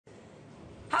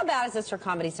How bad is this for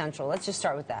Comedy Central? Let's just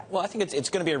start with that. Well, I think it's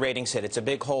going to be a ratings hit. It's a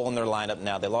big hole in their lineup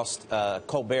now. They lost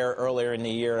Colbert earlier in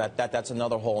the year. That's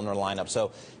another hole in their lineup.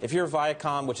 So if you're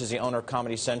Viacom, which is the owner of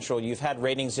Comedy Central, you've had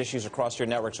ratings issues across your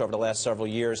networks over the last several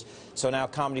years. So now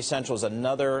Comedy Central is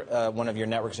another one of your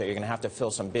networks that you're going to have to fill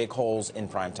some big holes in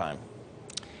prime time.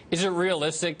 Is it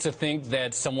realistic to think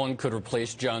that someone could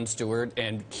replace Jon Stewart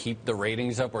and keep the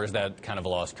ratings up, or is that kind of a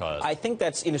lost cause? I think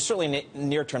that's certainly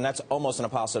near term. That's almost an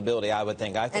impossibility, I would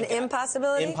think. An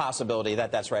impossibility? Impossibility.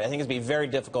 That's right. I think it'd be very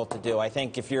difficult to do. I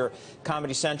think if you're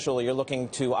Comedy Central, you're looking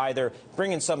to either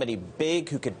bring in somebody big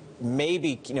who could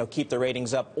maybe keep the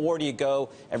ratings up, or do you go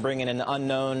and bring in an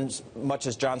unknown, much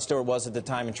as Jon Stewart was at the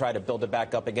time, and try to build it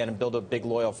back up again and build a big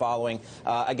loyal following?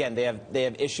 Again, they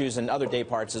have issues in other day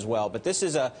parts as well. But this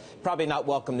is probably not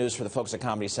welcome news for the folks at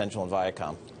Comedy Central and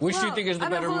Viacom. Which do you think is the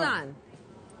better move? Hold on.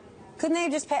 Couldn't they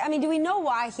have just paid? I mean, do we know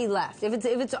why he left? If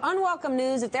it's unwelcome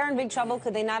news, if they're in big trouble,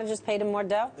 could they not have just paid him more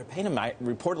dough? They're paying him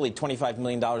reportedly $25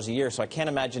 million a year, so I can't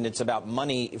imagine it's about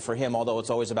money for him, although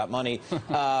it's always about money.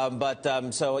 But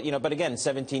again,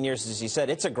 17 years, as he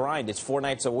said, it's a grind. It's 4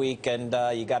 nights a week, and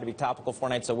you got to be topical 4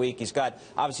 nights a week. He's got,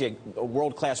 obviously, a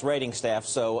world-class rating staff,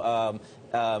 so,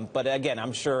 but again,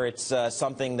 I'm sure it's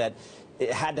something that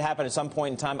it had to happen at some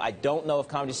point in time. I don't know if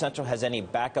Comedy Central has any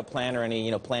backup plan or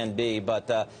any, plan B,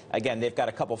 but again, they've got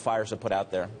a couple fires to put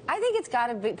out there. I think it's got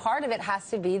to be, part of it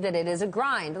has to be that it is a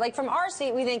grind. Like from our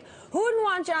seat, we think, who wouldn't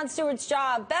want Jon Stewart's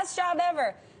job? Best job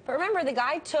ever. But remember, the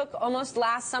guy took almost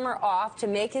last summer off to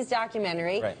make his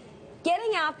documentary. Right.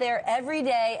 Getting out there every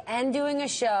day and doing a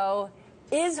show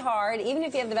is hard. Even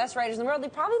if you have the best writers in the world, he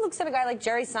probably looks at a guy like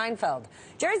Jerry Seinfeld.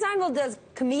 Jerry Seinfeld does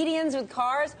comedians with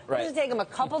cars. Right. It just take him a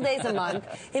couple days a month.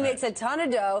 He makes a ton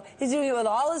of dough. He's doing it with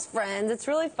all his friends. It's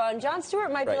really fun. Jon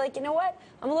Stewart might be like, you know what?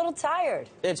 I'm a little tired.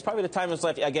 It's probably the time of his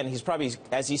life. Again, he's probably,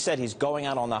 as he said, he's going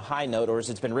out on a high note, or as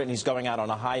it's been written, he's going out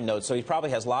on a high note. So he probably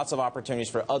has lots of opportunities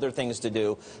for other things to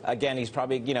do. Again, he's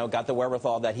probably, got the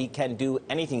wherewithal that he can do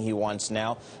anything he wants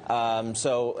now.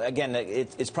 So again,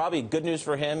 it's probably good news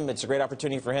for him. It's a great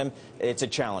opportunity for him. It's a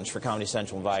challenge for Comedy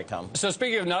Central and Viacom. So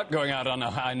speaking of not going out on a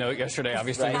high note yesterday,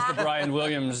 obviously, was the Brian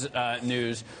Williams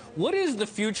news. What is the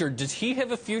future? Does he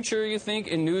have a future, you think,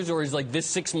 in news, or is like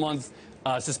this 6-month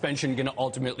suspension going to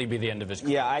ultimately be the end of his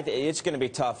career? Yeah, it's going to be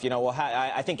tough.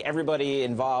 I think everybody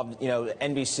involved,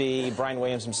 NBC, Brian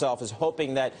Williams himself, is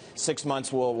hoping that 6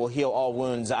 months will heal all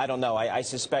wounds. I don't know. I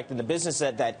suspect in the business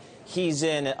that he's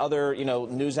in and other,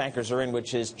 news anchors are in,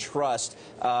 which is trust,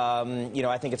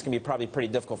 I think it's going to be probably pretty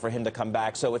difficult for him to come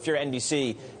back. So if you're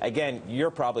NBC, again,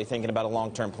 you're probably thinking about a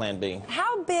long-term plan B.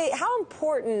 How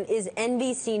important is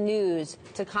NBC News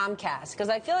to Comcast? Because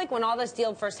I feel like when all this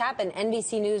deal first happened,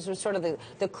 NBC News was sort of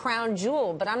the crown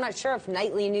jewel, but I'm not sure if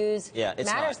nightly news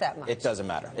matters that much. It doesn't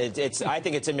matter. I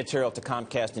think it's immaterial to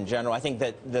Comcast in general. I think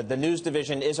that the news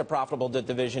division is a profitable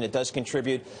division. It does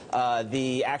contribute.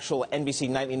 The actual NBC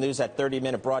Nightly News, that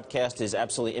 30-minute broadcast, is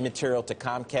absolutely immaterial to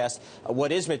Comcast.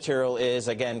 What is material is,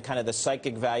 again, kind of the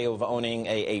psychic value of owning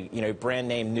a brand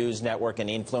name news network and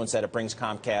the influence that it brings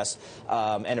Comcast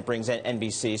and it brings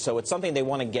NBC. So it's something they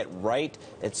want to get right.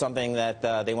 It's something that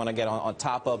they want to get on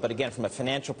top of. But again, from a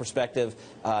financial perspective,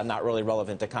 not really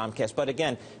relevant to Comcast. But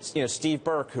again, Steve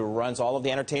Burke, who runs all of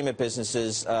the entertainment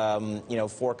businesses,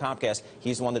 for Comcast,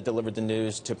 he's the one that delivered the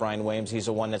news to Brian Williams. He's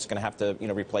the one that's going to have to,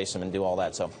 replace him and do all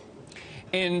that. So.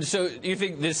 And so you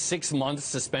think this 6-month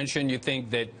suspension, you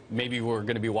think that maybe we're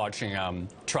going to be watching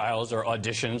trials or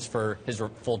auditions for his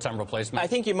full-time replacement? I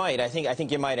think you might. I think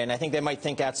you might. And I think they might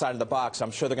think outside of the box.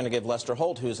 I'm sure they're going to give Lester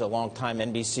Holt, who's a longtime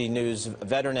NBC News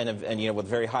veteran and with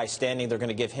very high standing, they're going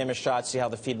to give him a shot, see how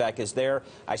the feedback is there.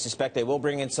 I suspect they will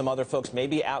bring in some other folks,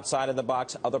 maybe outside of the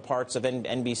box, other parts of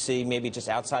NBC, maybe just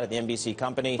outside of the NBC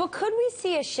company. But could we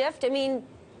see a shift? I mean,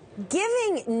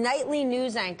 giving nightly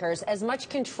news anchors as much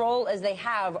control as they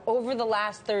have over the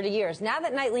last 30 years, now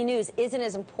that nightly news isn't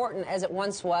as important as it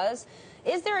once was,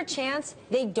 is there a chance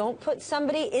they don't put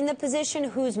somebody in the position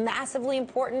who's massively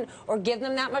important or give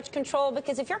them that much control?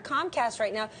 Because if you're Comcast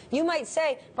right now, you might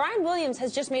say, Brian Williams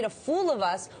has just made a fool of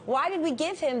us. Why did we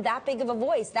give him that big of a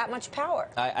voice, that much power?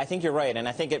 I think you're right, and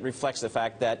I think it reflects the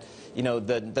fact that,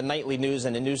 the nightly news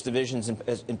and the news divisions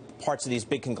in parts of these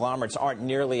big conglomerates aren't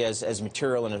nearly as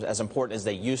material and as important as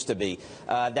they used to be.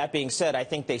 That being said, I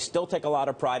think they still take a lot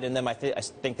of pride in them. I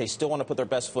think they still want to put their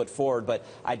best foot forward, but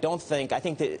I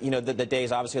think that,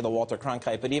 days, obviously, of the Walter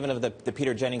Cronkite, but even of the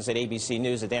Peter Jennings at ABC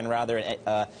News, the Dan Rather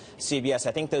at CBS.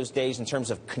 I think those days, in terms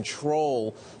of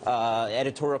control,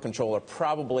 editorial control, are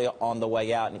probably on the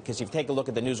way out. Because if you take a look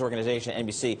at the news organization,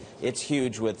 NBC, it's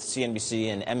huge with CNBC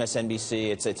and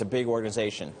MSNBC. It's a big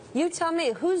organization. You tell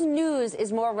me, whose news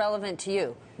is more relevant to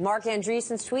you? Mark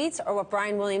Andreessen's tweets or what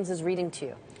Brian Williams is reading to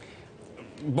you?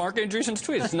 Mark Andreessen's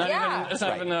tweets. It's not Yeah.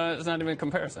 even. It's not even a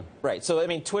comparison. Right. So I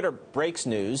mean, Twitter breaks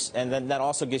news, and then that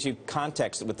also gives you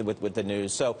context with the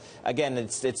news. So again,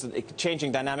 it's a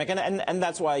changing dynamic, and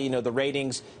that's why the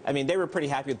ratings. I mean, they were pretty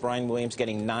happy with Brian Williams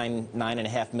getting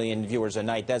 9.5 million viewers a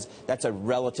night. That's a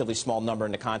relatively small number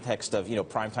in the context of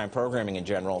primetime programming in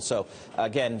general. So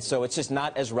again, so it's just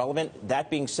not as relevant. That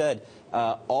being said,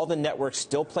 all the networks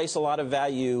still place a lot of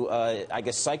value, I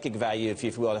guess psychic value, if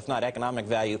you will, if not economic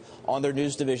value, on their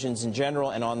news divisions in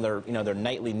general and on their their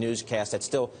nightly newscast. That's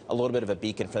still a little bit of a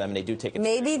beacon for them, and they do take it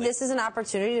Maybe seriously. this is an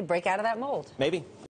opportunity to break out of that mold. Maybe.